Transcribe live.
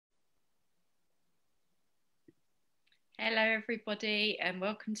Hello everybody and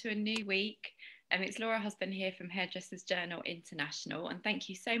welcome to a new week. It's Laura Husband here from Hairdressers Journal International, and thank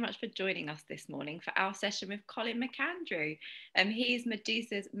you so much for joining us this morning for our session with Colin McAndrew. He is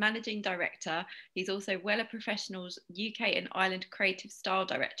Medusa's Managing Director. He's also Wella Professionals UK and Ireland Creative Style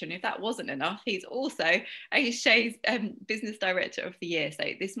Director, and if that wasn't enough, he's also Shay's Business Director of the Year. So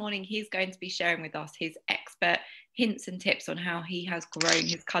this morning he's going to be sharing with us his expert hints and tips on how he has grown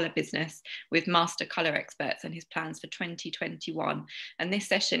his colour business with master colour experts and his plans for 2021. And this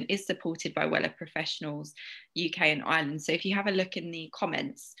session is supported by Wella Professionals UK and Ireland. So if you have a look in the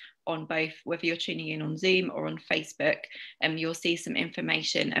comments on both, whether you're tuning in on Zoom or on Facebook, you'll see some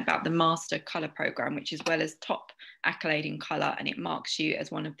information about the Master Colour Programme, which is Wella's top accolade in colour, and it marks you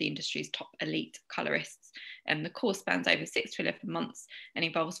as one of the industry's top elite colourists. The course spans over 6 to 11 months and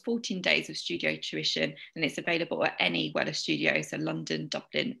involves 14 days of studio tuition, and it's available at any Wella studio, so London,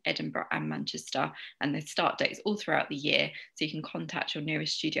 Dublin, Edinburgh and Manchester, and the start dates all throughout the year, so you can contact your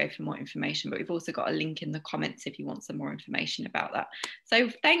nearest studio for more information, but we've also got a link in the comments if you want some more information about that. So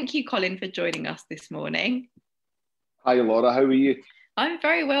thank you, Colin, for joining us this morning. Hi Laura, how are you? I'm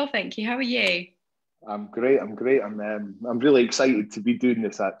very well, thank you. How are you? I'm great. I'm really excited to be doing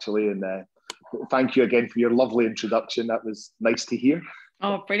this actually, and thank you again for your lovely introduction. That was nice to hear.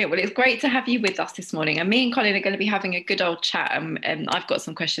 Oh, brilliant. Well, it's great to have you with us this morning. And me and Colin are going to be having a good old chat. And I've got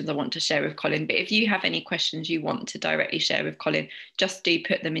some questions I want to share with Colin. But if you have any questions you want to directly share with Colin, just do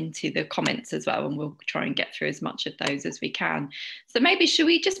put them into the comments as well. And we'll try and get through as much of those as we can. So should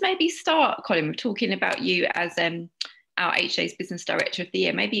we just start, Colin, with talking about you as our HA's Business Director of the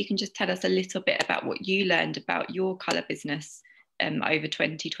Year? Maybe you can just tell us a little bit about what you learned about your colour business over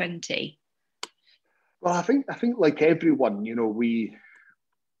 2020. Well, I think like everyone,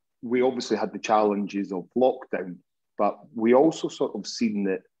 we obviously had the challenges of lockdown, but we also sort of seen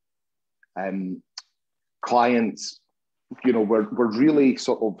that clients, were really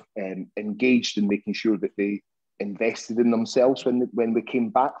sort of engaged in making sure that they invested in themselves when they came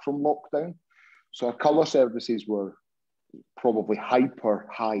back from lockdown. So our colour services were probably hyper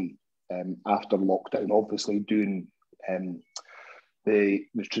high after lockdown, obviously doing the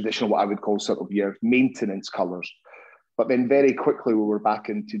traditional, what I would call sort of your maintenance colours. But then very quickly we were back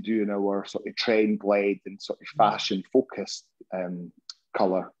into doing our sort of trend-led and sort of fashion-focused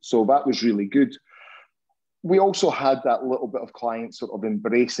colour. So that was really good. We also had that little bit of clients sort of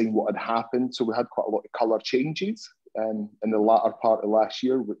embracing what had happened. So we had quite a lot of colour changes in the latter part of last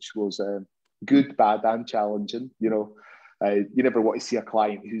year, which was good, bad and challenging. You never want to see a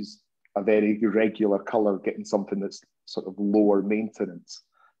client who's a very regular colour getting something that's sort of lower maintenance.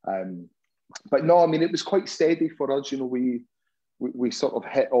 But no, I mean, it was quite steady for us. We sort of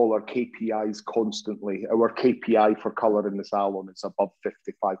hit all our KPIs constantly. Our KPI for colour in the salon is above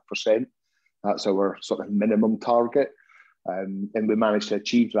 55%. That's our sort of minimum target. And we managed to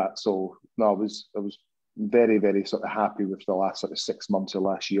achieve that. So no, I was very, very sort of happy with the last sort of 6 months of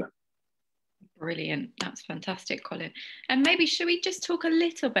last year. Brilliant. That's fantastic, Colin. And maybe should we just talk a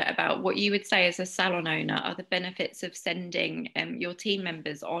little bit about what you would say as a salon owner are the benefits of sending your team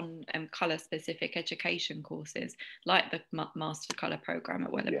members on colour specific education courses like the Master Colour Programme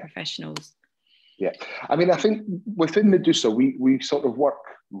at Wella Professionals? Yeah, I mean, I think within Medusa, we sort of work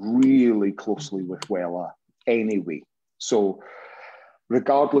really closely with Wella anyway. So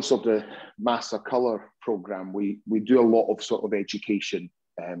regardless of the Master Colour Programme, we do a lot of sort of education.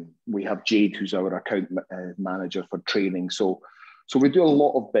 We have Jade, who's our account manager for training. So we do a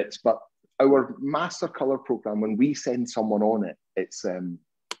lot of bits, but our Master Colour Programme, when we send someone on it, it's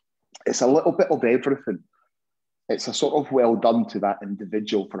a little bit of everything. It's a sort of well done to that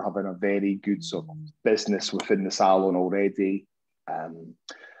individual for having a very good sort of business within the salon already.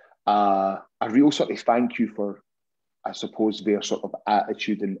 A real sort of thank you for, I suppose, their sort of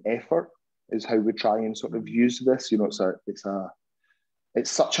attitude and effort is how we try and sort of use this. It's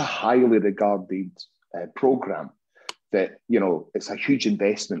such a highly regarded program that, it's a huge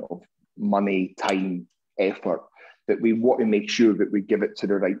investment of money, time, effort, that we want to make sure that we give it to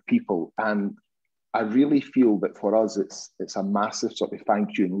the right people. And I really feel that for us, it's a massive sort of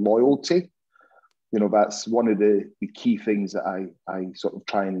thank you and loyalty. That's one of the key things that I sort of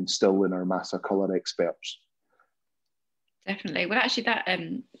try and instill in our Master Colour experts. Definitely. Well, actually,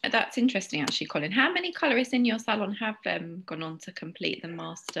 that's interesting, actually, Colin. How many colourists in your salon have gone on to complete the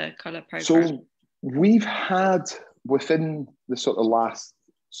Master Colour Programme? So we've had, within the sort of last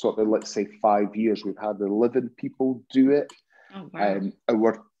sort of, let's say, 5 years, we've had 11 people do it. Oh, wow.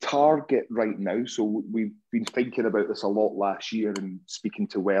 Our target right now, so we've been thinking about this a lot last year and speaking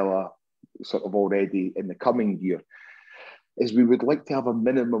to Wella sort of already in the coming year, is we would like to have a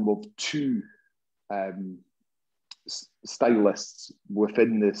minimum of 2 stylists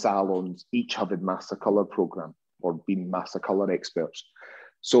within the salons, each having master colour program or being master colour experts.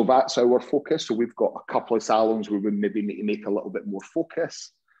 So that's our focus. So we've got a couple of salons where we maybe need to make a little bit more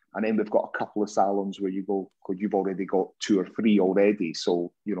focus. And then we've got a couple of salons where you go, because you've already got 2 or 3 already.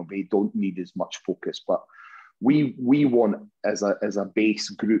 So, you know, they don't need as much focus. But we want, as a base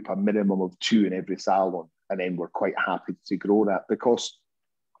group, a minimum of 2 in every salon. And then we're quite happy to grow that, because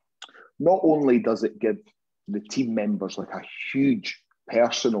not only does it give the team members like a huge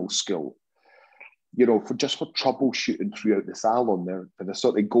personal skill, you know, for troubleshooting throughout the salon, they're the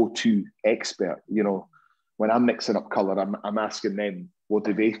sort of go-to expert. You know, when I'm mixing up colour, I'm asking them, what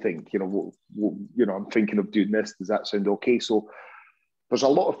do they think? You know, you know, I'm thinking of doing this. Does that sound okay? So there's a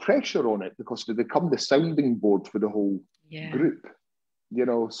lot of pressure on it, because they become the sounding board for the whole group. You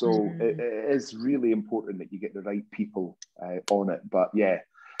know, so it is really important that you get the right people on it. But yeah,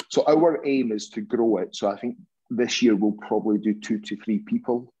 so our aim is to grow it. So I think this year we'll probably do 2 to 3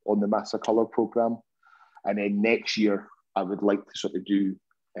 people on the Master Colour program. And then next year, I would like to sort of do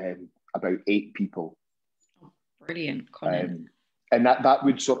about 8 people. Brilliant, Colin. And that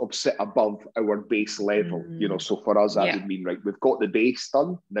would sort of sit above our base level, you know. So for us, that would mean, right, we've got the base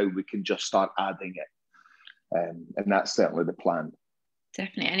done. Now we can just start adding it. And that's certainly the plan.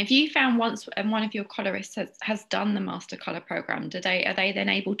 Definitely. And if you found once one of your colorists has done the Master Colour program, are they then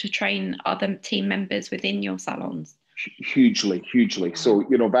able to train other team members within your salons? Hugely. So,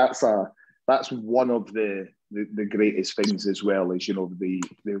 you know, that's one of the greatest things as well, is, you know,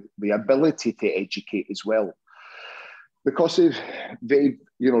 the ability to educate as well. Because if they,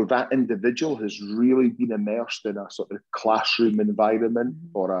 you know, that individual has really been immersed in a sort of classroom environment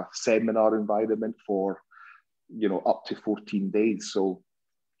or a seminar environment for, you know, up to 14 days. So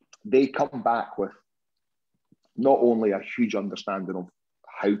they come back with not only a huge understanding of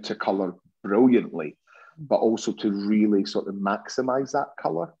how to colour brilliantly, but also to really sort of maximise that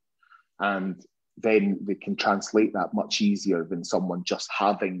colour. And then they can translate that much easier than someone just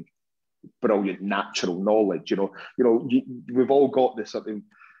having brilliant natural knowledge. You know, we've all got this sort of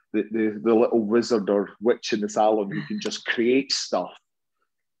the little wizard or witch in the salon who can just create stuff,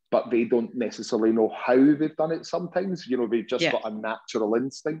 but they don't necessarily know how they've done it sometimes. You know, they've just got a natural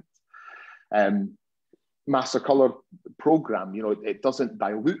instinct. Master Colour program, you know, it doesn't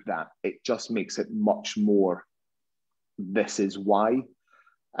dilute that. It just makes it much more, this is why.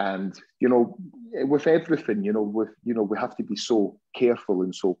 And, you know, with everything, you know, we have to be so careful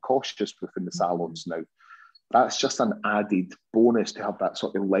and so cautious within the salons now. That's just an added bonus to have that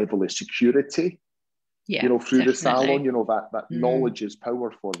sort of level of security, you know, through the salon. You know, that knowledge is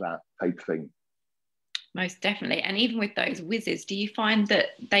power for that type thing. Most definitely. And even with those whizzes, do you find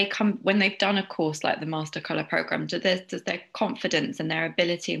that they come, when they've done a course like the Master Colour program, does their confidence and their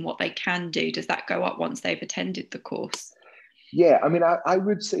ability and what they can do, does that go up once they've attended the course? Yeah, I mean, I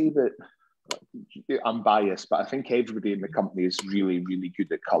would say that I'm biased, but I think everybody in the company is really, really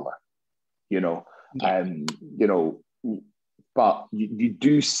good at colour, you know. You know, but you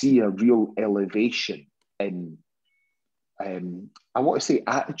do see a real elevation in, I want to say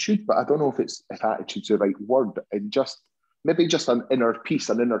attitude, but I don't know if attitude's the right word, and maybe just an inner peace,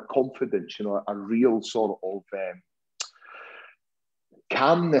 an inner confidence, you know, a real sort of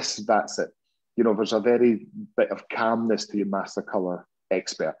calmness. That's it. You know, there's a very bit of calmness to your Master Colour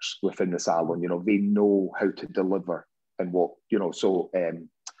experts within the salon. You know, they know how to deliver and what, you know, so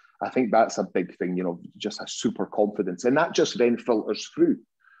I think that's a big thing, you know, just a super confidence. And that just then filters through,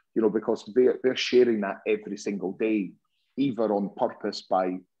 you know, because they're sharing that every single day, either on purpose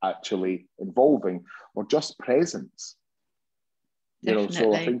by actually involving or just presence. Definitely. You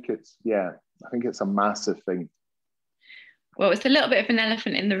know, so I think it's a massive thing. Well, it's a little bit of an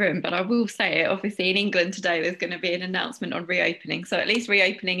elephant in the room, but I will say it. Obviously, in England today, there's going to be an announcement on reopening. So at least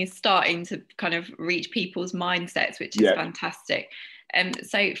reopening is starting to kind of reach people's mindsets, which is fantastic.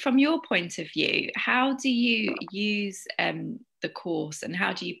 So from your point of view, how do you use the course, and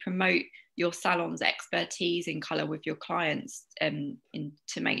how do you promote your salon's expertise in colour with your clients,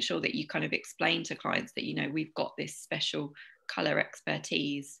 to make sure that you kind of explain to clients that, you know, we've got this special colour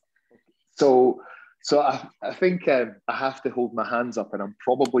expertise? So I think I have to hold my hands up, and I'm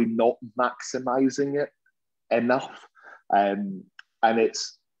probably not maximising it enough. And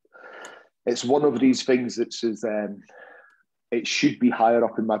it's one of these things that says it should be higher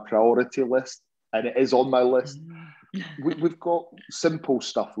up in my priority list, and it is on my list. We've got simple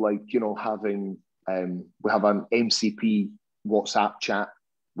stuff like, you know, having we have an MCP WhatsApp chat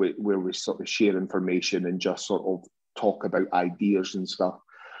where we sort of share information and just sort of talk about ideas and stuff.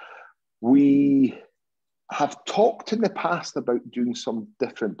 We have talked in the past about doing some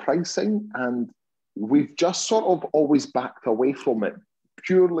different pricing, and we've just sort of always backed away from it,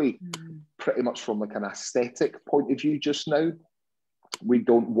 purely pretty much from like an aesthetic point of view just now. We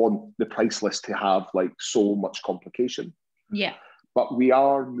don't want the price list to have like so much complication. Yeah. But we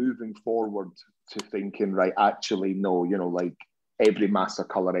are moving forward to thinking, right, actually, no, you know, like every master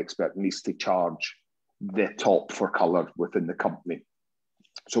colour expert needs to charge the top for colour within the company.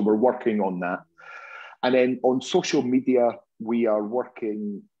 So we're working on that. And then on social media, we are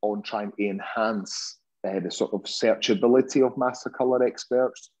working on trying to enhance the sort of searchability of master colour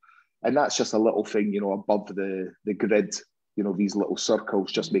experts. And that's just a little thing, you know, above the grid, you know, these little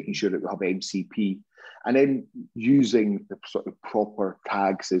circles, just making sure that we have MCP. And then using the sort of proper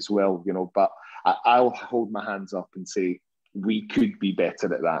tags as well, you know, but I'll hold my hands up and say, we could be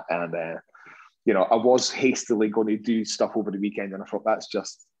better at that. And, you know, I was hastily going to do stuff over the weekend and I thought that's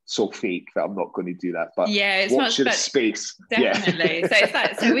just so fake that I'm not going to do that. But yeah, it's watch much your space. Definitely. Yeah. So it's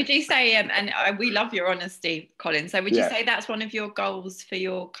that. So would you say, and we love your honesty, Colin. So would you say that's one of your goals for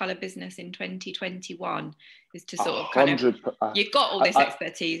your colour business in 2021 is to sort of kind of, you've got all this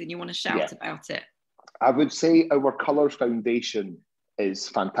expertise and you want to shout about it? I would say our colour foundation is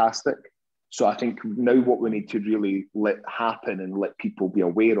fantastic. So I think now what we need to really let happen and let people be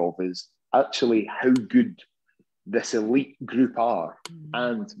aware of is actually how good this elite group are,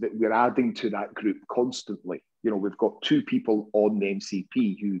 and that we're adding to that group constantly. You know, we've got 2 people on the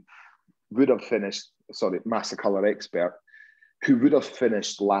MCP who would have finished, master colour expert, who would have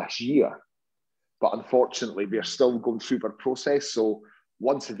finished last year. But unfortunately, we're still going through our process. So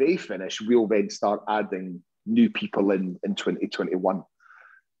once they finish, we'll then start adding new people in 2021.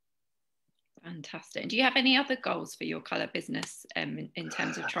 Fantastic. Do you have any other goals for your colour business in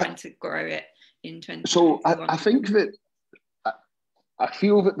terms of trying to grow it in 2021? So I think that I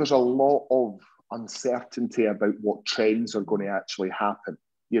feel that there's a lot of uncertainty about what trends are going to actually happen.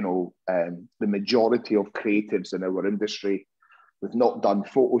 You know, the majority of creatives in our industry, we've not done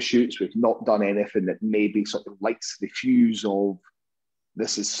photo shoots, we've not done anything that maybe sort of lights the fuse of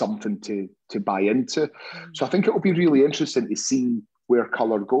this is something to buy into. So I think it will be really interesting to see where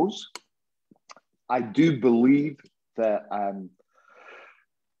colour goes. I do believe that,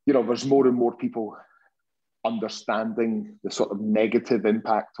 you know, there's more and more people understanding the sort of negative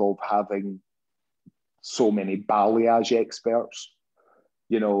impact of having so many balayage experts,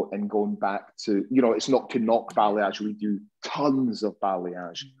 you know, and going back to, you know, it's not to knock balayage, we do tons of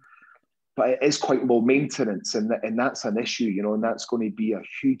balayage, but it is quite low maintenance, and that's an issue, you know, and that's going to be a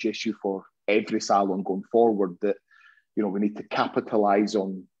huge issue for every salon going forward, that, you know, we need to capitalize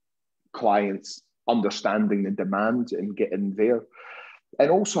on clients understanding the demand and getting there. And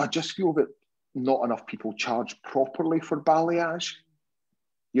also, I just feel that not enough people charge properly for balayage,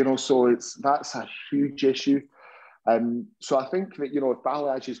 you know, so that's a huge issue. So I think that, you know, if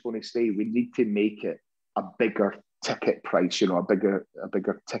balayage is going to stay, we need to make it a bigger ticket price, you know, a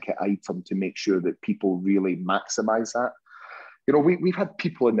bigger ticket item, to make sure that people really maximize that. You know, we've had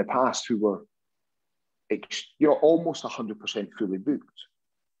people in the past who were, you know, almost 100% fully booked.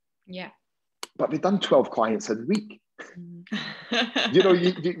 Yeah. But they've done 12 clients a week. You know,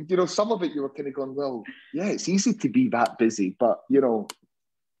 you know, some of it you were kind of going, well, yeah, it's easy to be that busy, but, you know,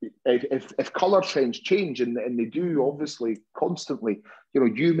 if colour trends change, and they do obviously constantly, you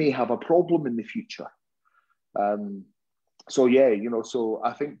know, you may have a problem in the future. So yeah, you know, so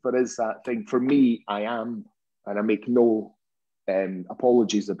I think there is that thing. For me, and I make no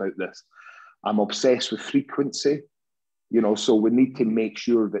apologies about this, I'm obsessed with frequency. You know, so we need to make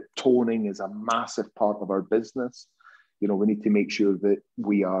sure that toning is a massive part of our business. You know, we need to make sure that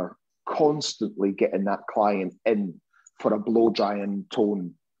we are constantly getting that client in for a blow dry and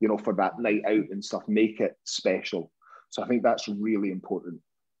tone, you know, for that night out and stuff, make it special. So I think that's really important.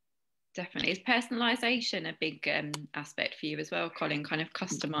 Definitely. Is personalisation a big aspect for you as well, Colin, kind of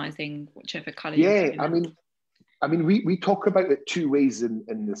customising whichever colour you're doing? I mean, we talk about it 2 ways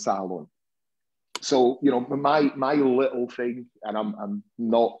in the salon. So, you know, my little thing, and I'm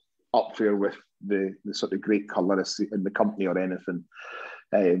not up there with the sort of great colourists in the company or anything.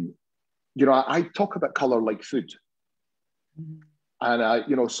 You know, I talk about colour like food. And,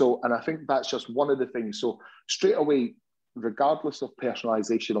 you know, and I think that's just one of the things. So straight away, regardless of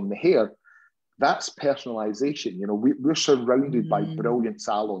personalisation on the hair, that's personalisation. You know, we're surrounded by brilliant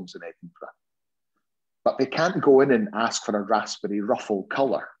salons in Edinburgh, but they can't go in and ask for a raspberry ruffle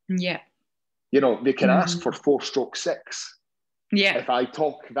colour. Yeah. You know, they can ask for 4-stroke-6. Yeah. If I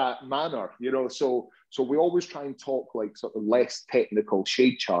talk that manner, you know, so we always try and talk like sort of less technical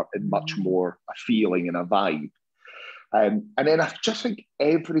shade chart and much more a feeling and a vibe. And then I just think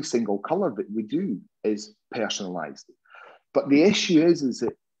every single colour that we do is personalised. But the issue is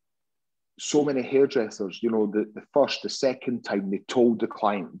that so many hairdressers, you know, the first, the second time they told the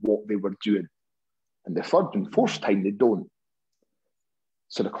client what they were doing, and the third and fourth time they don't.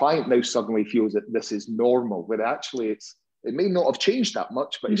 So the client now suddenly feels that this is normal, where actually it may not have changed that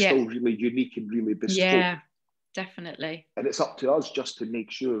much, but it's still really unique and really bespoke. Yeah, definitely. And it's up to us just to make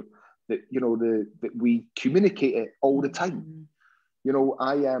sure that, you know, that we communicate it all the time. You know,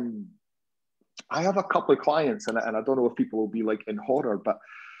 I have a couple of clients, and I don't know if people will be like in horror, but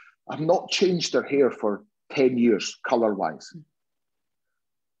I've not changed their hair for 10 years, color-wise.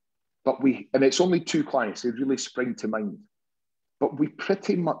 But and it's only 2 clients, they really spring to mind. But we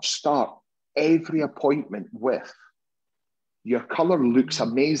pretty much start every appointment with, your color looks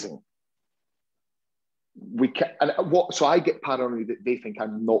amazing. So I get paranoid that they think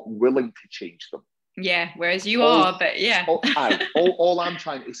I'm not willing to change them. Yeah, whereas you are, but yeah. All I'm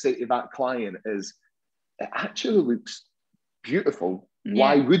trying to say to that client is, it actually looks beautiful.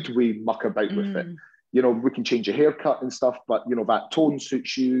 Why would we muck about with it? You know, we can change your haircut and stuff, but, you know, that tone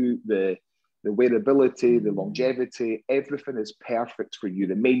suits you, the wearability, the longevity, everything is perfect for you,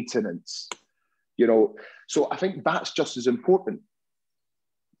 the maintenance, you know. So I think that's just as important,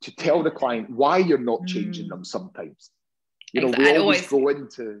 to tell the client why you're not changing them sometimes. You know, we always go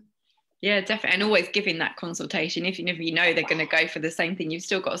into... Yeah, definitely. And always giving that consultation. If you know they're going to go for the same thing, you've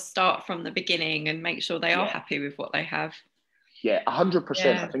still got to start from the beginning and make sure they are happy with what they have. Yeah,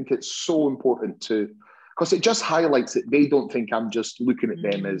 100%. I think it's so important because it just highlights that they don't think I'm just looking at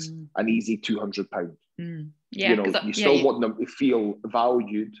them as an easy £200. Yeah, you know, you still want them to feel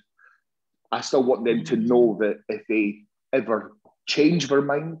valued. I still want them to know that if they ever change their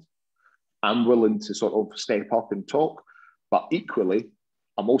mind, I'm willing to sort of step up and talk. But equally,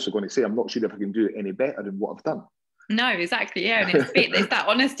 I'm also going to say I'm not sure if I can do it any better than what I've done. No, exactly. Yeah. And it's that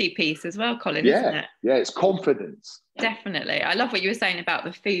honesty piece as well, Colin, isn't it? Yeah, it's confidence. Definitely. I love what you were saying about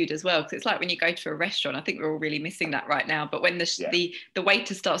the food as well, because it's like when you go to a restaurant, I think we're all really missing that right now. But when the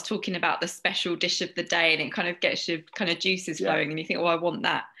waiter starts talking about the special dish of the day, and it kind of gets your kind of juices flowing, and you think, oh, I want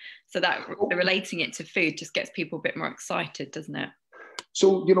that. So that relating it to food just gets people a bit more excited, doesn't it?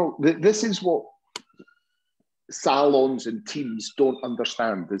 So, you know, this is what salons and teams don't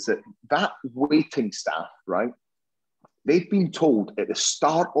understand, is that waiting staff, right? They've been told at the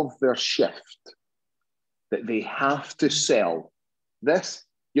start of their shift that they have to sell this.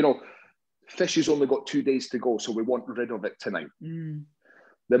 You know, fish has only got 2 days to go, so we want rid of it tonight.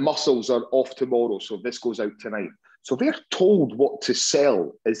 The mussels are off tomorrow, so this goes out tonight. So they're told what to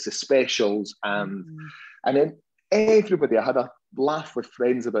sell as the specials, and then everybody, I had a laugh with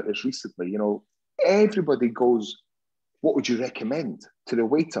friends about this recently, you know, everybody goes, what would you recommend to the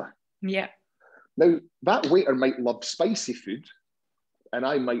waiter? Yeah. Now, that waiter might love spicy food, and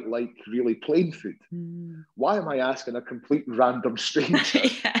I might like really plain food. Why am I asking a complete random stranger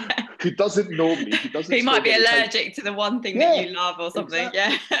who doesn't know me, who might be allergic to the one thing that you love or something?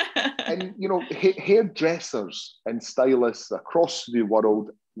 Exactly. Yeah. And, you know, hairdressers and stylists across the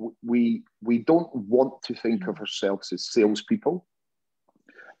world, we don't want to think of ourselves as salespeople.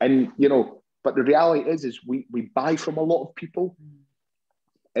 And, you know, but the reality is we buy from a lot of people.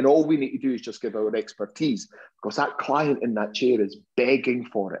 And all we need to do is just give our expertise, because that client in that chair is begging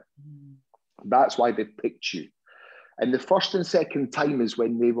for it. That's why they picked you. And the first and second time is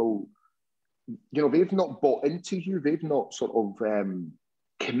when they will, you know, they've not bought into you. They've not sort of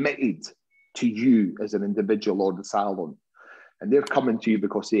committed to you as an individual or the salon. And they're coming to you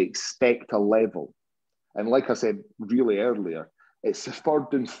because they expect a level. And like I said really earlier, it's the third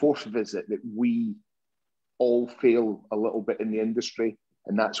and fourth visit that we all fail a little bit in the industry.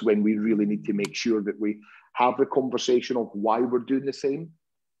 And that's when we really need to make sure that we have the conversation of why we're doing the same.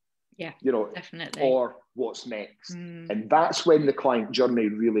 Yeah, you know, definitely. Or what's next. And that's when the client journey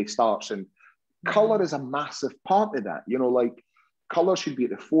really starts. And color is a massive part of that. You know, like, color should be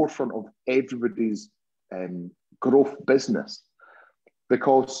at the forefront of everybody's growth business,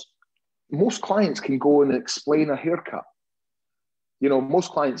 because most clients can go and explain a haircut. You know, most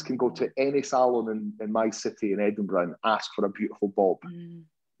clients can go to any salon in my city in Edinburgh and ask for a beautiful bob.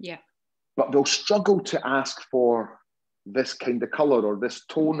 Yeah. But they'll struggle to ask for this kind of color or this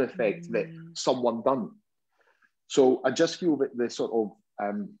tone effect that someone done. So I just feel that the sort of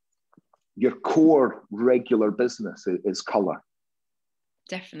your core regular business is color.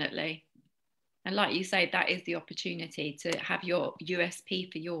 Definitely. And like you say, that is the opportunity to have your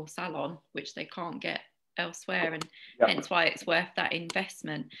USP for your salon, which they can't get elsewhere, and hence why it's worth that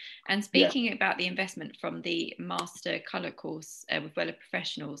investment. And speaking about the investment from the master colour course with Wella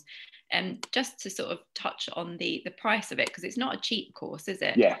Professionals, just to sort of touch on the price of it, because it's not a cheap course, is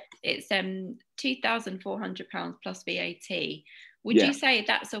it? Yeah. It's £2,400 plus VAT, Would you say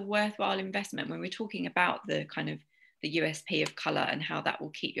that's a worthwhile investment when we're talking about the kind of the USP of colour and how that will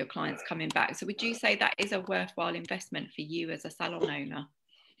keep your clients coming back? So would you say that is a worthwhile investment for you as a salon owner?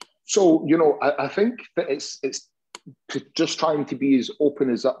 So, you know, I think that it's just trying to be as open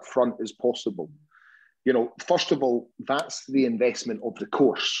as upfront as possible. You know, first of all, that's the investment of the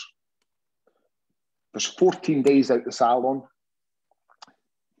course. There's 14 days out the salon.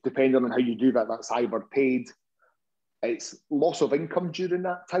 Depending on how you do that, that's either paid. It's loss of income during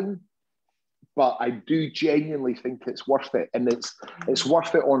that time, but I do genuinely think it's worth it. And it's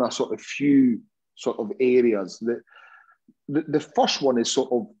worth it on a sort of few sort of areas. The first one is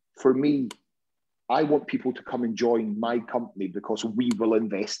sort of, for me, I want people to come and join my company because we will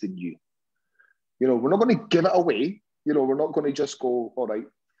invest in you. You know, we're not going to give it away. You know, we're not going to just go, all right,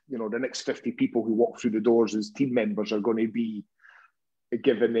 you know, the next 50 people who walk through the doors as team members are going to be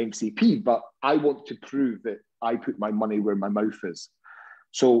given MCP, but I want to prove that I put my money where my mouth is.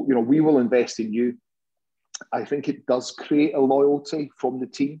 So, you know, we will invest in you. I think it does create a loyalty from the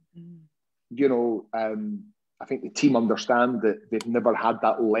team. You know, I think the team understand that they've never had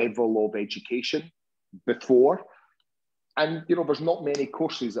that level of education before. And, you know, there's not many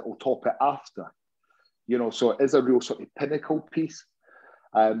courses that will top it after. You know, so it is a real sort of pinnacle piece.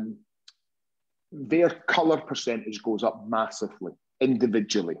 Their colour percentage goes up massively,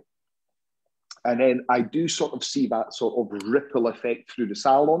 individually. And then I do sort of see that sort of ripple effect through the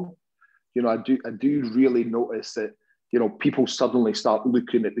salon. You know, I do really notice that, you know, people suddenly start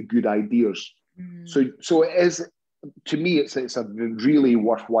looking at the good ideas. So it is, to me, it's a really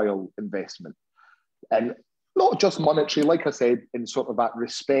worthwhile investment. And not just monetary, like I said, in sort of that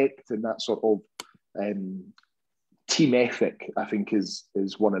respect and that sort of team ethic, I think is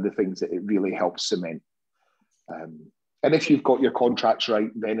one of the things that it really helps cement. And if you've got your contracts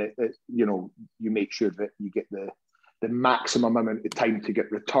right, then it you know, you make sure that you get the maximum amount of time to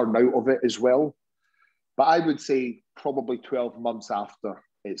get return out of it as well. But I would say probably 12 months after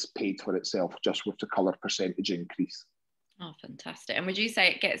it's paid for itself, just with the colour percentage increase. Oh, fantastic. And would you say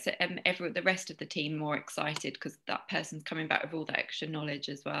it gets the rest of the team more excited because that person's coming back with all that extra knowledge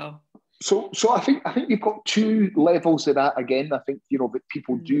as well? So I think you've got two levels of that again. I think, you know, that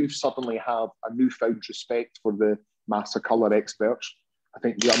people do suddenly have a newfound respect for the master colour experts. I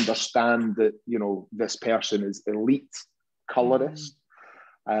think they understand that, you know, this person is elite colourist.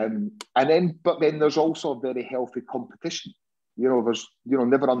 But then there's also a very healthy competition. You know, there's, you know,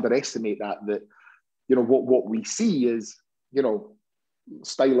 never underestimate that, you know, what we see is, you know,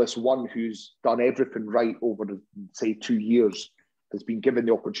 stylist one who's done everything right over, say, 2 years has been given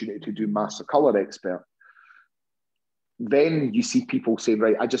the opportunity to do master colour expert. Then you see people saying,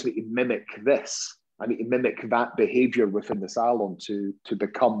 right, I just need to mimic this. I need to mimic that behaviour within the salon to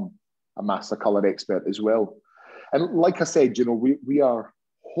become a master colour expert as well. And like I said, you know, we are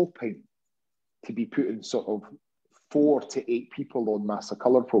hoping to be putting sort of 4 to 8 people on master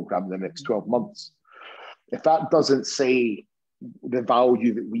colour programme in the next 12 months. If that doesn't say the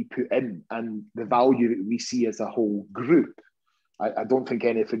value that we put in and the value that we see as a whole group, I don't think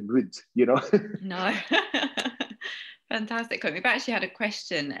anything would, you know. No. Fantastic. We've actually had a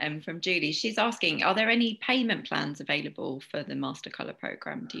question from Julie. She's asking, are there any payment plans available for the Master Colour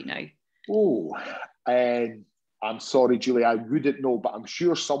programme? Do you know? Oh, I'm sorry, Julie, I wouldn't know, but I'm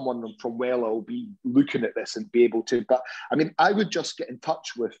sure someone from Wella will be looking at this and be able to. But I mean, I would just get in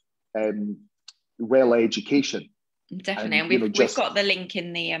touch with Wella Education. Definitely, and we've got the link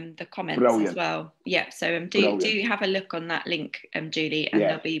in the comments as well. Yeah, so do have a look on that link, Julie, and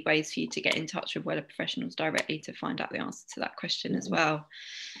there'll be ways for you to get in touch with Wella Professionals directly to find out the answer to that question as well.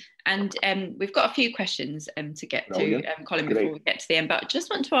 And we've got a few questions to get to, Colin, before we get to the end. But just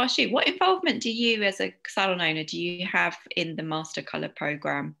want to ask you, what involvement do you, as a salon owner, do you have in the Master Colour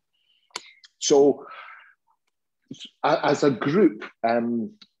programme? So, as a group,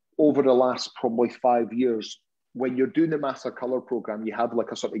 over the last probably 5 years, when you're doing the Master Colour programme, you have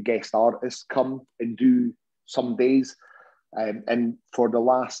like a sort of guest artist come and do some days. And for the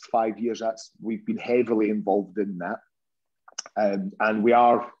last 5 years, we've been heavily involved in that. And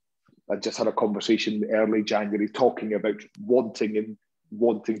I just had a conversation early January talking about wanting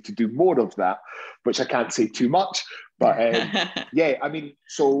to do more of that, which I can't say too much. But yeah, I mean,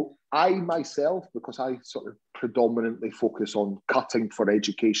 so I myself, because I sort of predominantly focus on cutting for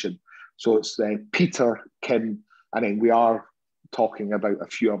education, so it's Peter, Kim, and then we are talking about a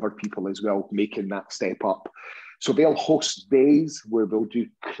few other people as well, making that step up. So they'll host days where they'll do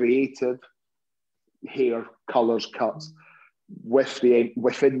creative hair, colours, cuts within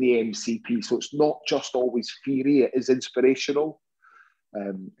the MCP. So it's not just always theory, it is inspirational.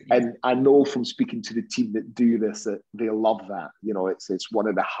 And I know from speaking to the team that do this that they love that. You know, it's one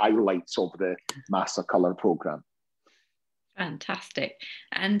of the highlights of the Master Colour programme. Fantastic.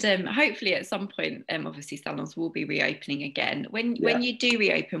 And hopefully at some point, obviously salons will be reopening again. When you do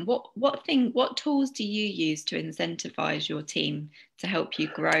reopen, what tools do you use to incentivize your team to help you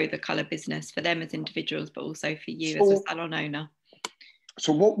grow the colour business for them as individuals, but also for you as a salon owner?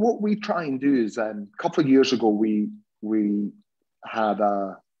 So what we try and do is, a couple of years ago, we had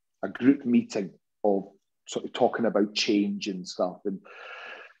a group meeting of sort of talking about change and stuff. And,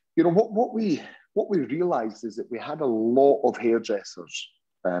 you know, what we realised is that we had a lot of hairdressers,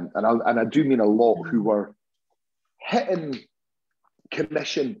 and I do mean a lot, who were hitting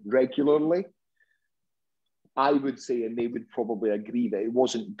commission regularly. I would say, and they would probably agree, that it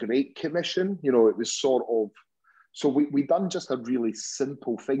wasn't great commission. You know, it was sort of, so we done just a really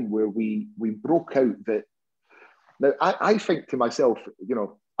simple thing where we broke out that. Now, I think to myself, you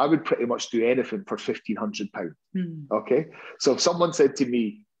know, I would pretty much do anything for £1,500. Okay, so if someone said to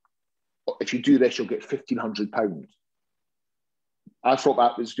me, if you do this, you'll get £1,500. I thought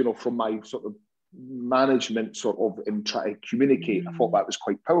that was, you know, from my sort of management sort of in trying to communicate, I thought that was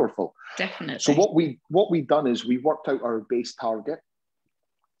quite powerful. Definitely. So what we done is we worked out our base target,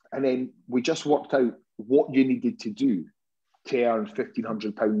 and then we just worked out what you needed to do to earn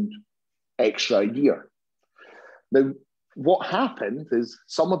 £1,500 extra a year. Now, what happened is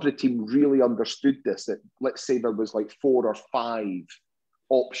some of the team really understood this, that let's say there was like 4 or 5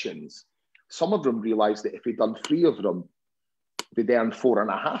 options. Some of them realised that if they'd done 3 of them, they'd earn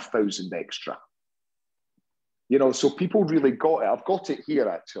 4,500 extra. You know, so people really got it. I've got it here,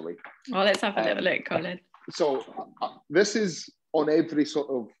 actually. Well, let's have a little look, Colin. So this is on every sort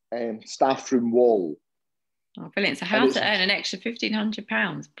of staff room wall. Oh, brilliant. So how to earn an extra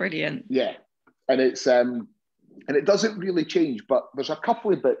 £1,500. Brilliant. Yeah. And it's and it doesn't really change, but there's a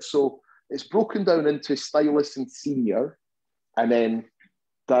couple of bits. So it's broken down into stylist and senior, and then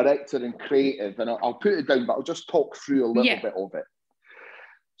director and creative. And I'll put it down, but I'll just talk through a little bit of it.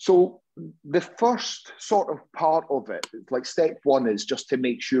 So the first sort of part of it, like step 1, is just to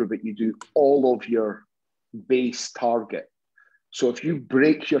make sure that you do all of your base target. So if you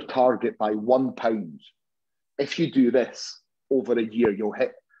break your target by £1, if you do this over a year, you'll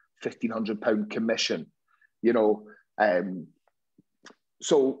hit £1,500 commission. You know,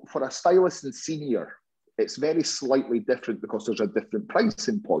 so for a stylist and senior, it's very slightly different because there's a different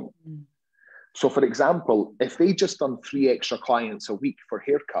pricing point. So for example, if they just done 3 extra clients a week for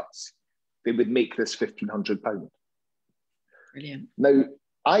haircuts, they would make this £1,500. Brilliant. Now,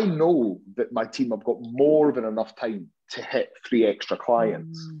 I know that my team have got more than enough time to hit 3 extra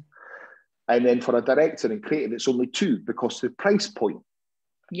clients. And then for a director and creative, it's only 2 because of the price point.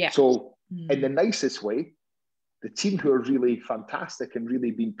 Yeah. So in the nicest way, the team who are really fantastic and really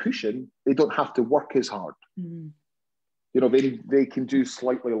been pushing, they don't have to work as hard. You know, they can do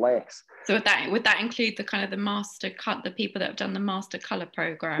slightly less. So would that include the kind of the people that have done the Master Colour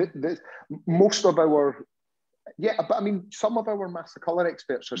programme? Most of our, but I mean, some of our Master Colour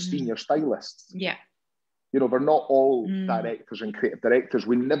experts are senior stylists. Yeah. You know, they're not all directors and creative directors.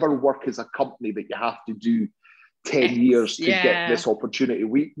 We never work as a company that you have to do 10 years to get this opportunity.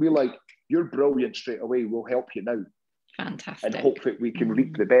 We like, you're brilliant straight away. We'll help you now. Fantastic. And hope that we can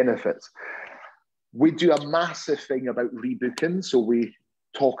reap the benefits. We do a massive thing about rebooking. So we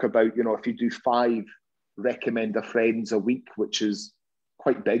talk about, you know, if you do 5 recommend a friends a week, which is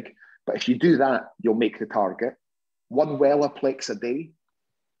quite big, but if you do that, you'll make the target. 1 Wellaplex a day,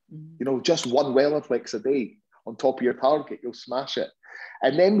 you know, just 1 Wellaplex a day on top of your target, you'll smash it.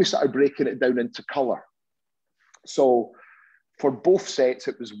 And then we started breaking it down into colour. So for both sets,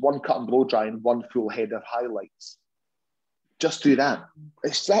 it was 1 cut and blow dry and 1 full head of highlights. Just do that.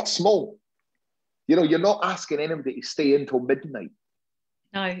 It's that small. You know, you're not asking anybody to stay until midnight.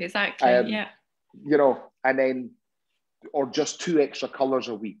 No, exactly. You know, and then, or just 2 extra colours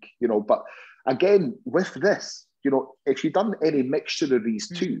a week, you know. But again, with this, you know, if you've done any mixture of these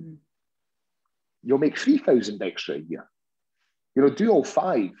 2, you'll make 3,000 extra a year. You know, do all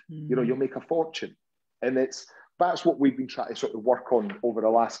 5, you know, you'll make a fortune. And that's what we've been trying to sort of work on over the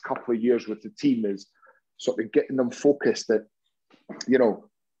last couple of years with the team, is sort of getting them focused that, you know,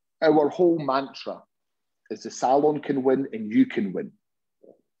 our whole mantra is the salon can win and you can win.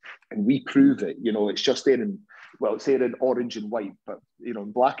 And we prove it. You know, it's just there in, well, it's there in orange and white, but, you know,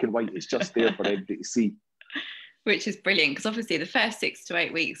 in black and white, it's just there for everybody to see. Which is brilliant, because obviously the first 6 to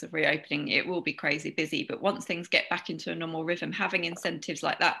 8 weeks of reopening, it will be crazy busy. But once things get back into a normal rhythm, having incentives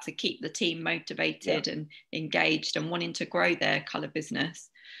like that to keep the team motivated and engaged and wanting to grow their colour business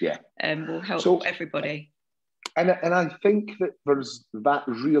will help everybody. And I think that there's that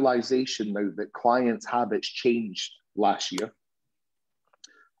realization now that clients' habits changed last year.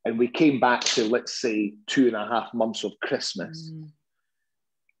 And we came back to, let's say, 2.5 months of Christmas.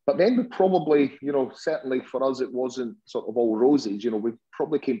 But then we probably, certainly for us, it wasn't sort of all roses. We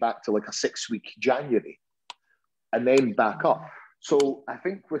probably came back to like a 6-week January and then back up. So I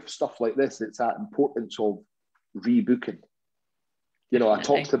think with stuff like this, it's that importance of rebooking. I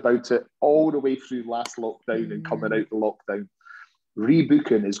talked about it all the way through last lockdown and coming out the lockdown.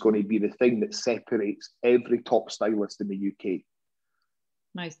 Rebooking is going to be the thing that separates every top stylist in the UK.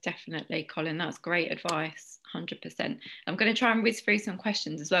 Most definitely, Colin. That's great advice, 100%. I'm going to try and whiz through some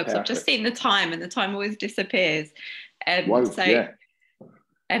questions as well, because I've just seen the time and the time always disappears. Wow, so yeah.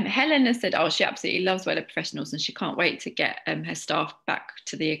 Helen has said, she absolutely loves Wella Professionals and she can't wait to get her staff back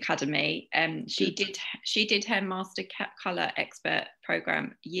to the academy. She did her Master Colour Expert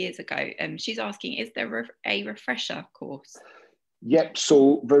programme years ago. She's asking, is there a refresher course? Yep.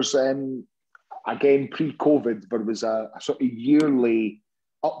 So there's, again, pre-COVID, there was a sort of yearly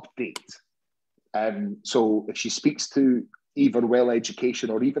update. So if she speaks to either Well Education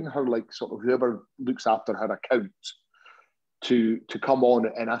or even her, like, sort of whoever looks after her account, to come on,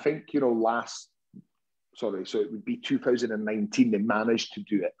 and I think, so it would be 2019 they managed to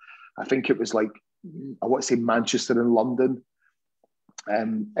do it. I think it was like, I want to say Manchester and London.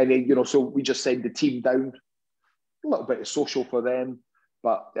 And then, so we just send the team down, a little bit of social for them,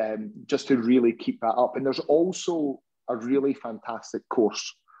 but just to really keep that up. And there's also a really fantastic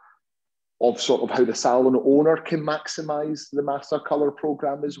course of sort of how the salon owner can maximize the Master Colour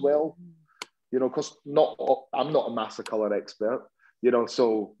program as well. Because I'm not a Master Colour expert,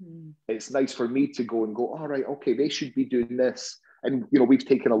 so it's nice for me to go, all right, okay, they should be doing this. And, we've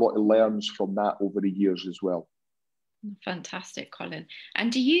taken a lot of learns from that over the years as well. Fantastic, Colin.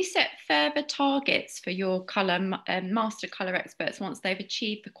 And do you set further targets for your Master Colour experts once they've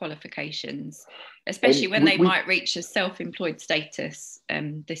achieved the qualifications, especially when they might reach a self-employed status?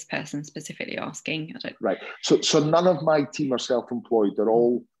 This person specifically asking. Right. So none of my team are self-employed. They're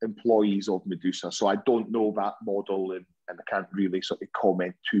all employees of Medusa. So I don't know that model and I can't really sort of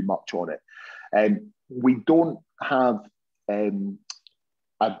comment too much on it. We don't have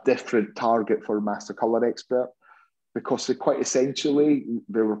a different target for Master Colour expert, because they quite essentially,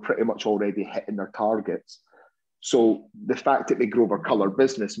 they were pretty much already hitting their targets. So the fact that they grow their colour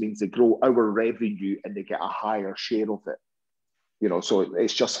business means they grow our revenue and they get a higher share of it. So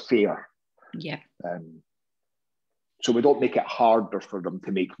it's just fair. Yeah. So we don't make it harder for them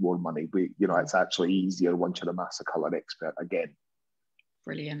to make more money. It's actually easier once you're a Master Colour expert again.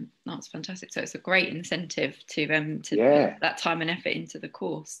 Brilliant. That's fantastic. So it's a great incentive to put that time and effort into the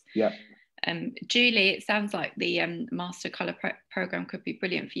course. Yeah. Julie, it sounds like the Master Colour programme could be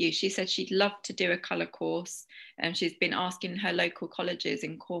brilliant for you. She said she'd love to do a colour course, and she's been asking her local colleges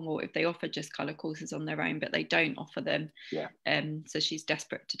in Cornwall if they offer just colour courses on their own, but they don't offer them. Yeah. So she's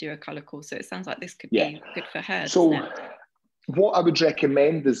desperate to do a colour course. So it sounds like this could be good for her. So what I would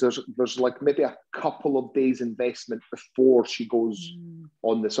recommend is there's like maybe a couple of days investment before she goes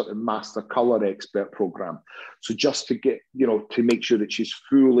on the sort of Master Colour Expert program. So just to get, to make sure that she's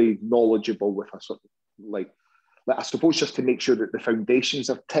fully knowledgeable with a sort of like I suppose just to make sure that the foundations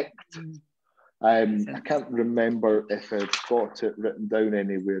are ticked. I can't remember if I've got it written down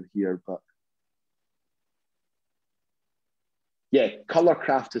anywhere here, but yeah, Colour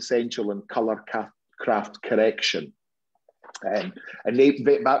Craft Essential and Colour Craft Correction. And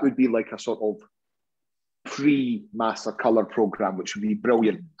that would be like a sort of pre-Master Colour program, which would be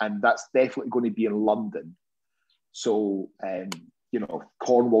brilliant. And that's definitely going to be in London. So,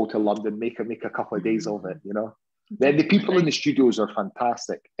 Cornwall to London, make a couple of days of it, Then the people in the studios are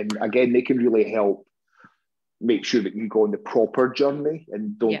fantastic. And again, they can really help make sure that you go on the proper journey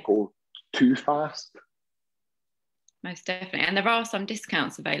and don't go too fast. Most definitely. And there are some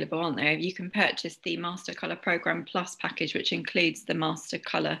discounts available, aren't there? You can purchase the Master Colour Programme Plus package, which includes the Master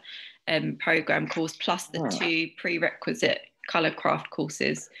Colour Programme course plus the 2 prerequisite colour craft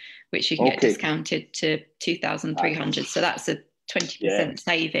courses, which you can get discounted to 2,300. So that's a 20%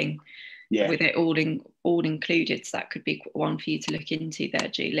 saving with it all included. So that could be one for you to look into there,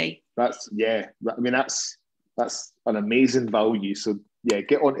 Julie. That's an amazing value. So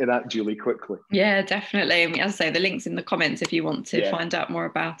get onto that, Julie, quickly. Yeah, definitely. I mean, as I say, the link's in the comments if you want to find out more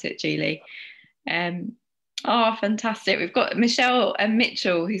about it, Julie. Fantastic. We've got Michelle and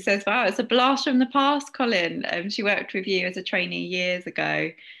Mitchell who says, wow, it's a blast from the past, Colin. She worked with you as a trainee years ago.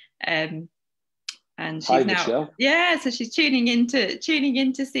 And she's Hi, now Michelle. so she's tuning in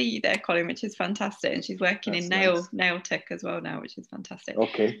to see you there, Colin, which is fantastic. And she's working in nail tech as well now, which is fantastic.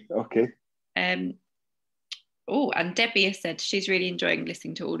 Okay. Oh, and Debbie has said she's really enjoying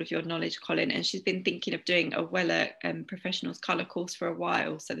listening to all of your knowledge, Colin, and she's been thinking of doing a Wella Professionals colour course for a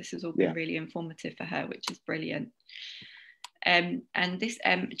while. So this has all been really informative for her, which is brilliant. And this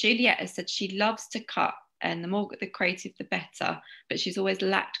Juliet has said she loves to cut, and the more the creative, the better. But she's always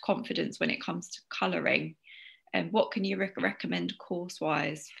lacked confidence when it comes to colouring. And what can you recommend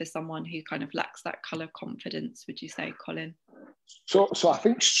course-wise for someone who kind of lacks that colour confidence, would you say, Colin? So I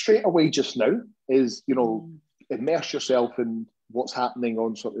think straight away just now is, immerse yourself in what's happening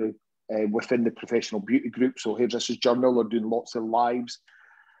on sort of within the professional beauty group. So Hairdressers Journal are doing lots of lives.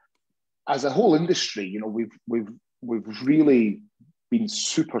 As a whole industry, we've really been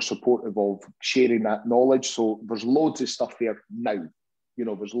super supportive of sharing that knowledge. So there's loads of stuff there now.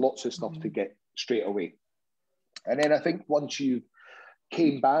 There's lots of stuff to get straight away. And then I think once you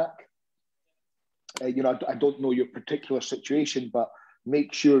came back, I don't know your particular situation, but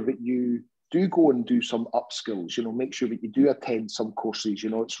make sure that you do go and do some upskills, make sure that you do attend some courses.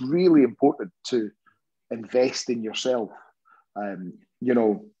 It's really important to invest in yourself.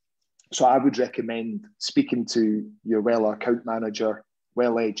 So I would recommend speaking to your Wella account manager,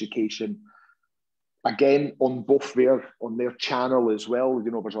 Wella Education, again, on their channel as well.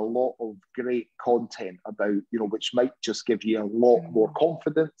 There's a lot of great content about, which might just give you a lot more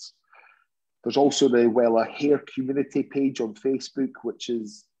confidence. There's also the Wella Hair Community page on Facebook, which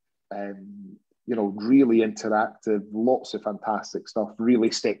is, really interactive, lots of fantastic stuff,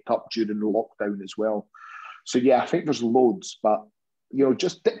 really stepped up during the lockdown as well. So yeah, I think there's loads, but,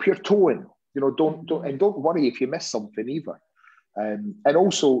 just dip your toe in, don't worry if you miss something either. And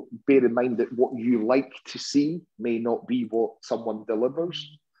also bear in mind that what you like to see may not be what someone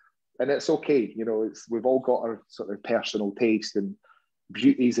delivers. And it's okay, we've all got our sort of personal taste, and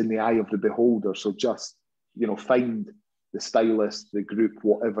beauty's in the eye of the beholder. So just, find the stylist, the group,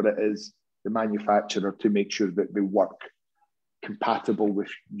 whatever it is, the manufacturer, to make sure that they work compatible with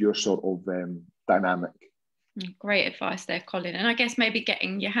your sort of dynamic. Great advice there, Colin. And I guess maybe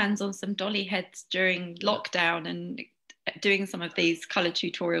getting your hands on some dolly heads during lockdown and doing some of these colour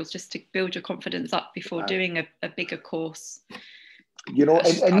tutorials just to build your confidence up before doing a bigger course. And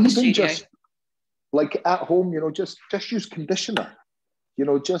even just like at home, just use conditioner.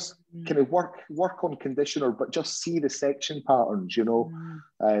 Just kind of work on conditioner, but just see the section patterns.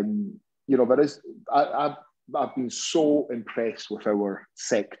 There is. I've been so impressed with our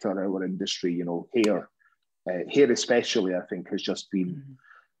sector, our industry. Hair especially, I think, has just been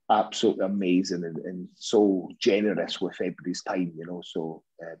absolutely amazing and so generous with everybody's time. So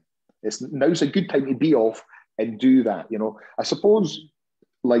now's a good time to be off and do that. I suppose,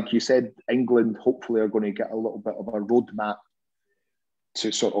 like you said, England hopefully are going to get a little bit of a roadmap to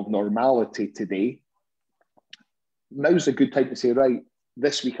sort of normality today. Now's a good time to say, right,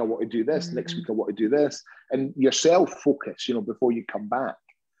 this week I want to do this, next week I want to do this, and yourself focus, before you come back.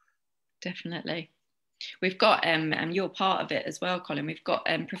 Definitely. We've got, and you're part of it as well, Colin, we've got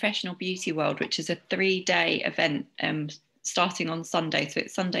Professional Beauty World, which is a 3-day event starting on Sunday. So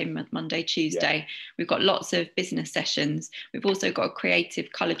it's Sunday, Monday, Tuesday. Yeah. We've got lots of business sessions. We've also got a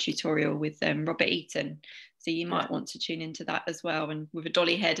creative colour tutorial with Robert Eaton. So you might want to tune into that as well, and with a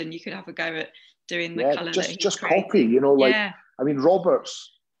dolly head, and you could have a go at doing the colour that he's just created. Copy, I mean,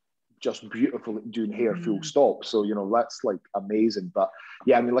 Robert's just beautiful at doing hair, full stop. So, that's like amazing. But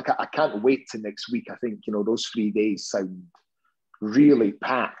yeah, I mean, like I can't wait to next week. I think, those 3 days sound really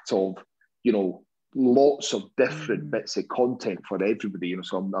packed of, lots of different bits of content for everybody.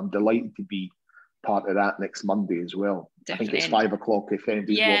 So I'm delighted to be part of that next Monday as well. Definitely. I think it's 5 o'clock if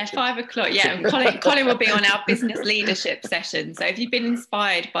anybody's watching. 5 o'clock. Yeah, and Colin will be on our business leadership session. So if you've been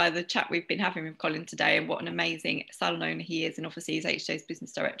inspired by the chat we've been having with Colin today and what an amazing salon owner he is, and obviously he's HJ's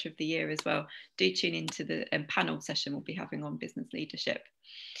Business Director of the Year as well, do tune into the panel session we'll be having on business leadership.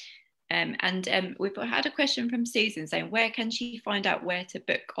 We've had a question from Susan saying, where can she find out where to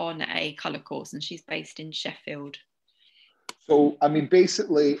book on a colour course? And she's based in Sheffield. So, I mean,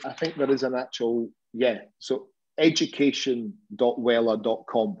 basically, I think there is an actual, so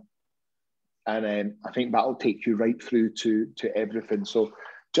education.wella.com. And I think that'll take you right through to everything. So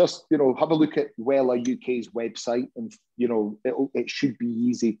just, have a look at Wella UK's website, and, it should be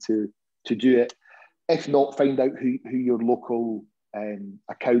easy to do it. If not, find out who your local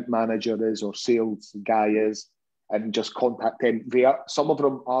account manager is or sales guy is, and just contact them. Some of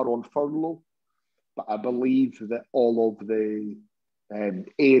them are on furlough, but I believe that all of the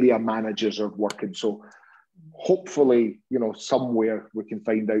area managers are working. So hopefully, somewhere we can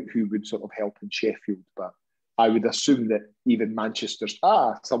find out who would sort of help in Sheffield. But I would assume that even Manchester's,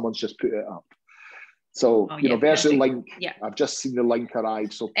 someone's just put it up. So, Oh, you know, yeah, there's a perfect. link. Yeah. I've just seen the link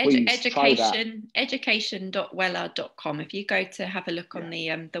arrive. So please try that. Education.wella.com. If you go to have a look on the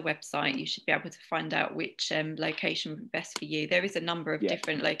website, you should be able to find out which location would be best for you. There is a number of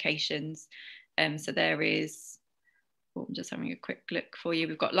different locations. So there is, I'm just having a quick look for you.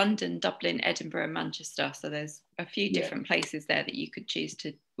 We've got London, Dublin, Edinburgh, and Manchester. So there's a few different places there that you could choose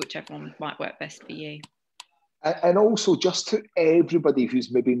to, whichever one might work best for you. And also, just to everybody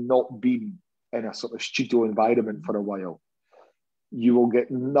who's maybe not been in a sort of studio environment for a while, you will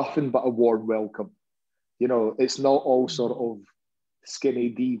get nothing but a warm welcome. You know, it's not all sort of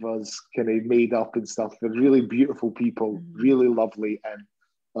skinny divas kind of made up and stuff. They're really beautiful people, really lovely. And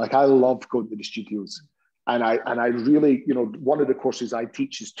like, I love going to the studios. And I really, you know, one of the courses I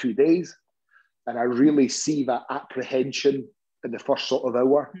teach is 2 days. And I really see that apprehension in the first sort of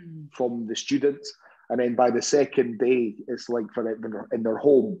hour from the students. And then by the second day, it's like in their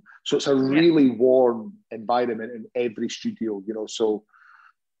home. So it's a really warm environment in every studio, you know. So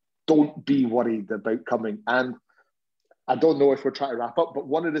don't be worried about coming. And I don't know if we're trying to wrap up, but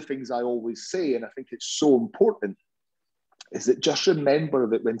one of the things I always say, and I think it's so important, is that just remember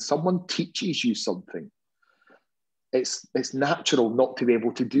that when someone teaches you something, it's natural not to be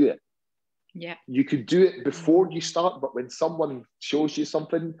able to do it. Yeah. You could do it before you start, but when someone shows you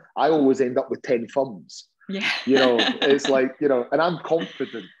something, I always end up with 10 thumbs. Yeah. You know, it's like, you know, and I'm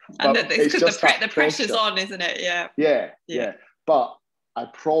confident. And but it's just the pressure's on, isn't it? Yeah. But I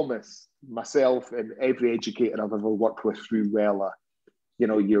promise myself and every educator I've ever worked with through Wella, you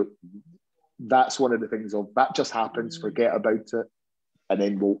know, that's one of the things of that just happens, forget about it. And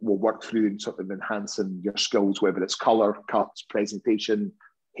then we'll work through and sort of enhancing your skills, whether it's colour, cuts, presentation,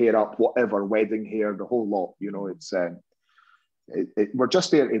 hair up, whatever, wedding hair, the whole lot. You know, it's we're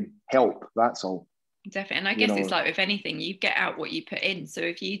just there to help. That's all. Definitely. And I guess it's like with anything, you get out what you put in. So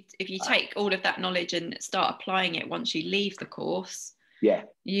if you take all of that knowledge and start applying it once you leave the course,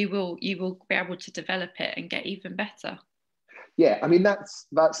 you will be able to develop it and get even better. Yeah, I mean that's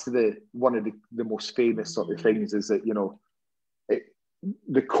one of the most famous sort of things is that, you know,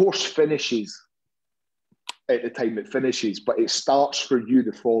 the course finishes at the time it finishes, but it starts for you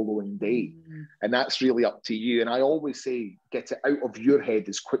the following day. And that's really up to you. And I always say, get it out of your head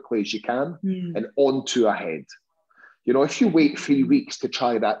as quickly as you can and onto a head. You know, if you wait 3 weeks to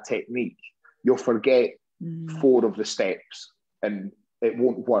try that technique, you'll forget 4 of the steps and it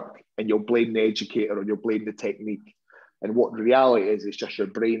won't work. And you'll blame the educator or you'll blame the technique. And what the reality is, it's just your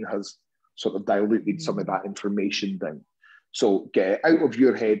brain has sort of diluted some of that information down. So get it out of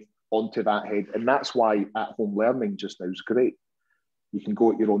your head onto that head. And that's why at-home learning just now is great. You can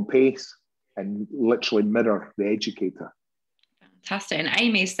go at your own pace and literally mirror the educator. Fantastic. And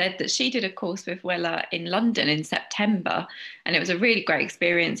Amy said that she did a course with Wella in London in September, and it was a really great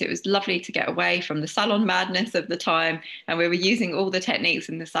experience. It was lovely to get away from the salon madness of the time, and we were using all the techniques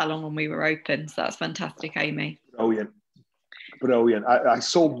in the salon when we were open. So that's fantastic, Amy. Brilliant. I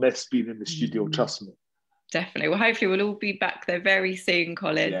so miss being in the studio, trust me. Definitely. Well, hopefully we'll all be back there very soon,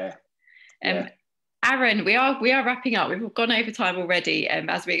 Colin. Yeah. Aaron, we are wrapping up. We've gone over time already,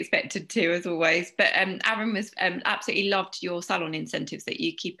 as we expected to, as always. But Aaron was absolutely loved your salon incentives that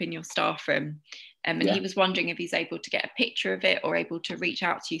you keep in your staff room. And he was wondering if he's able to get a picture of it or able to reach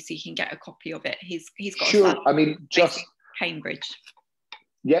out to you so you can get a copy of it. He's got a salon, I mean, just Cambridge.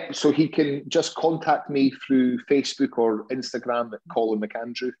 Yeah, so he can just contact me through Facebook or Instagram at Colin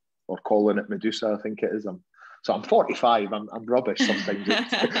McAndrew or Colin at Medusa, I think it is. I'm 45. I'm rubbish sometimes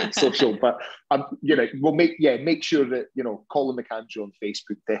at social, but you know, we'll make sure that, you know, Colin McAndrew on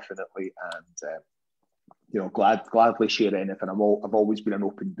Facebook definitely, and you know, gladly share anything. I've always been an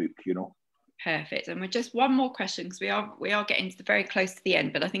open book, you know. Perfect. And we're just one more question because we are getting very close to the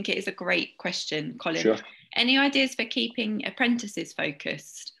end, but I think it is a great question, Colin. Sure. Any ideas for keeping apprentices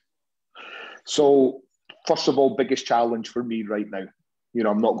focused? So, first of all, biggest challenge for me right now. You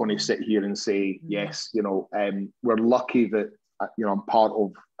know, I'm not going to sit here and say yes. You know, we're lucky that you know I'm part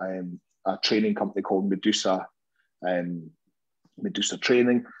of a training company called Medusa, Medusa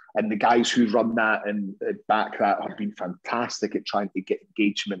Training, and the guys who run that and back that have been fantastic at trying to get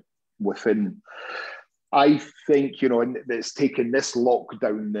engagement within. I think, you know, and it's taken this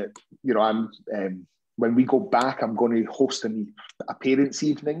lockdown that, you know, I'm when we go back, I'm going to host a parents'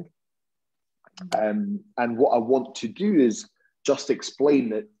 evening, and what I want to do is just explain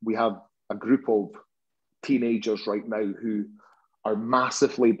that we have a group of teenagers right now who are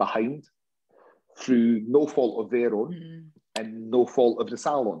massively behind through no fault of their own and no fault of the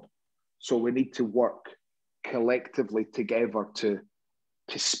salon. So we need to work collectively together to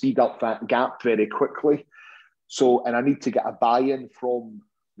speed up that gap very quickly. So, and I need to get a buy-in from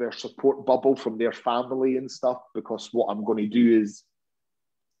their support bubble from their family and stuff, because what I'm going to do is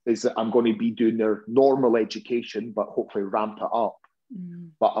that I'm going to be doing their normal education, but hopefully ramp it up.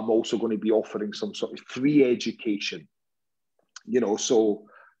 But I'm also going to be offering some sort of free education, so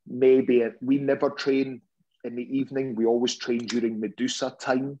maybe we never train in the evening. We always train during Medusa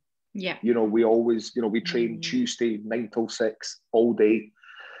time. Yeah. We always, we train Tuesday 9 till 6 all day.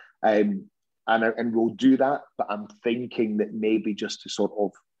 And we'll do that. But I'm thinking that maybe just to sort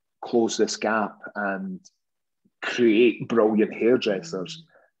of close this gap and create brilliant hairdressers,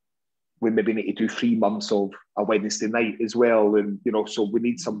 we maybe need to do 3 months of a Wednesday night as well. And, so we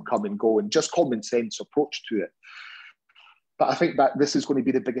need some come and go and just common sense approach to it. But I think that this is going to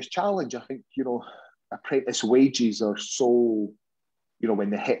be the biggest challenge. I think, apprentice wages are so, when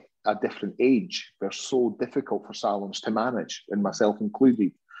they hit a different age, they're so difficult for salons to manage, and myself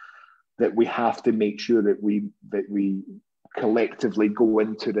included, that we have to make sure that we collectively go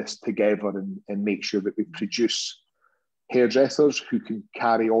into this together and make sure that we produce hairdressers who can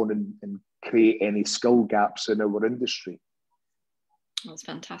carry on and create any skill gaps in our industry. That's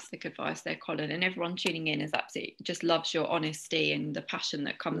fantastic advice there, Colin. And everyone tuning in is absolutely just loves your honesty and the passion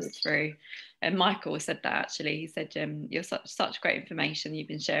that comes through. And Michael said that actually. He said, you're such great information you've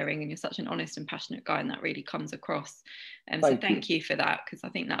been sharing, and you're such an honest and passionate guy, and that really comes across. So thank you for that, because I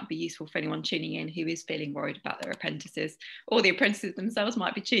think that would be useful for anyone tuning in who is feeling worried about their apprentices, or the apprentices themselves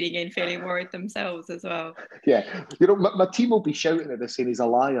might be tuning in feeling worried themselves as well. Yeah, my team will be shouting at this saying he's a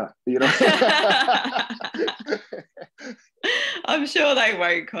liar, I'm sure they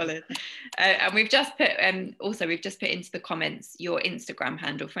won't, Colin. And we've just put into the comments your Instagram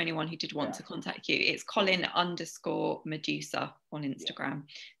handle for anyone who did want to contact you. It's Colin_Medusa on Instagram.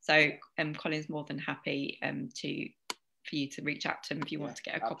 So Colin's more than happy for you to reach out to him if you want to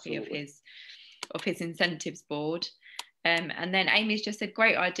get a copy of his incentives board. And then Amy's just said,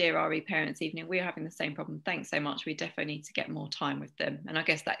 great idea, RE Parents Evening. We're having the same problem. Thanks so much. We definitely need to get more time with them. And I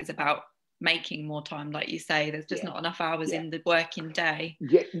guess that is about making more time, like you say. There's just not enough hours in the working day.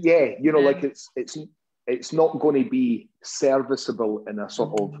 Like it's not going to be serviceable in a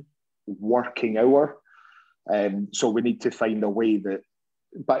sort of working hour, so we need to find a way that,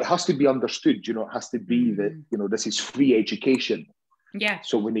 but it has to be understood, it has to be that this is free education,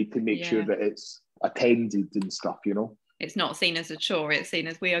 so we need to make sure that it's attended and stuff. It's not seen as a chore, it's seen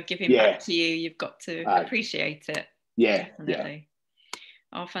as we are giving back to you. You've got to appreciate it. Definitely.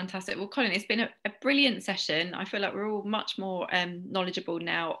 Oh, fantastic. Well, Colin, it's been a brilliant session. I feel like we're all much more knowledgeable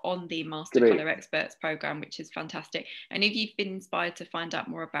now on the Master Colour Experts programme, which is fantastic. And if you've been inspired to find out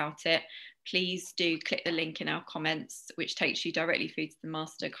more about it, please do click the link in our comments, which takes you directly through to the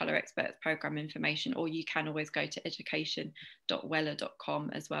Master Colour Experts programme information, or you can always go to education.wella.com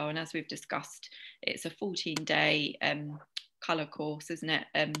as well. And as we've discussed, it's a 14-day colour course, isn't it?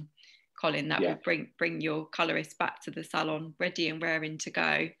 Colin, that will bring your colourist back to the salon ready and raring to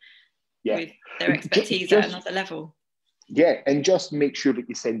go with their expertise at another level. And just make sure that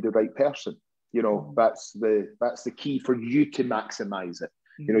you send the right person. That's the key for you to maximise it.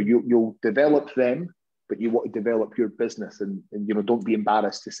 You'll develop them, but you want to develop your business, and don't be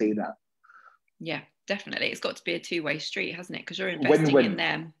embarrassed to say that. Yeah, definitely. It's got to be a two-way street, hasn't it? Because you're investing in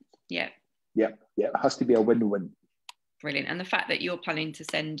them. It has to be a win-win. Brilliant. And the fact that you're planning to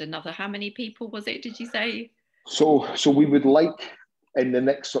send another, how many people was it, did you say? So we would like, in the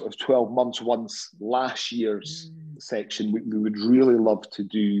next sort of 12 months, once last year's section, we would really love to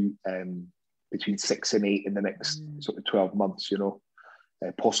do between 6 and 8 in the next sort of 12 months,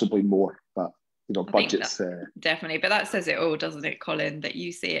 possibly more, but budgets. Definitely, but that says it all, doesn't it, Colin, that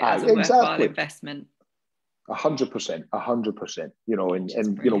you see it as a worthwhile investment. 100%,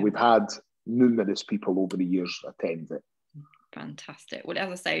 and we've had numerous people over the years attend it. Fantastic. Well, as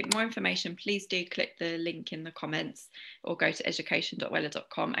I say, more information, please do click the link in the comments or go to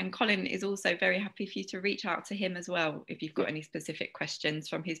education.wella.com. And Colin is also very happy for you to reach out to him as well if you've got any specific questions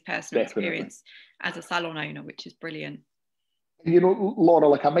from his personal experience as a salon owner, which is brilliant.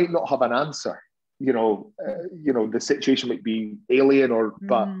 Laura, I might not have an answer. The situation might be alien,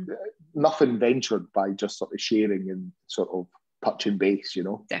 but nothing ventured by just sort of sharing and sort of touching base.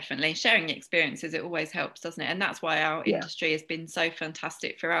 Definitely sharing experiences, it always helps, doesn't it? And that's why our industry has been so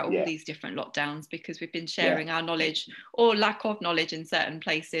fantastic throughout all these different lockdowns, because we've been sharing our knowledge or lack of knowledge in certain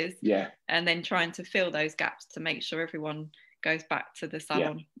places, and then trying to fill those gaps to make sure everyone goes back to the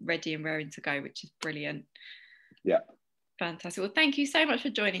salon ready and raring to go, which is brilliant. Fantastic. Well, thank you so much for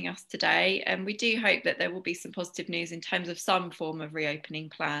joining us today. And we do hope that there will be some positive news in terms of some form of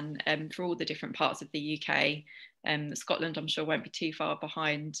reopening plan for all the different parts of the UK. Scotland, I'm sure, won't be too far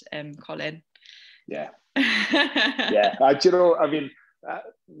behind, Colin.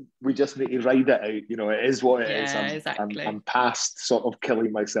 we just need to ride it out. You know, it is what it is. Yeah, exactly. I'm past sort of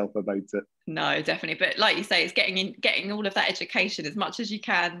killing myself about it. No, definitely. But like you say, it's getting all of that education as much as you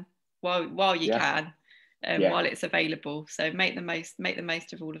can while you can, while it's available. So make the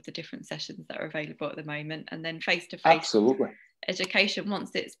most of all of the different sessions that are available at the moment, and then face-to-face education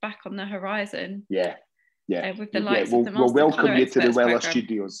once it's back on the horizon. With the likes of the Master we'll welcome you to the Wella program.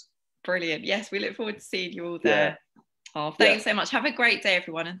 Studios. Brilliant. Yes, we look forward to seeing you all there. Oh, thanks so much. Have a great day,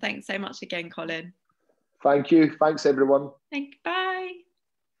 everyone, and thanks so much again, Colin. Thank you. Thanks, everyone. Bye.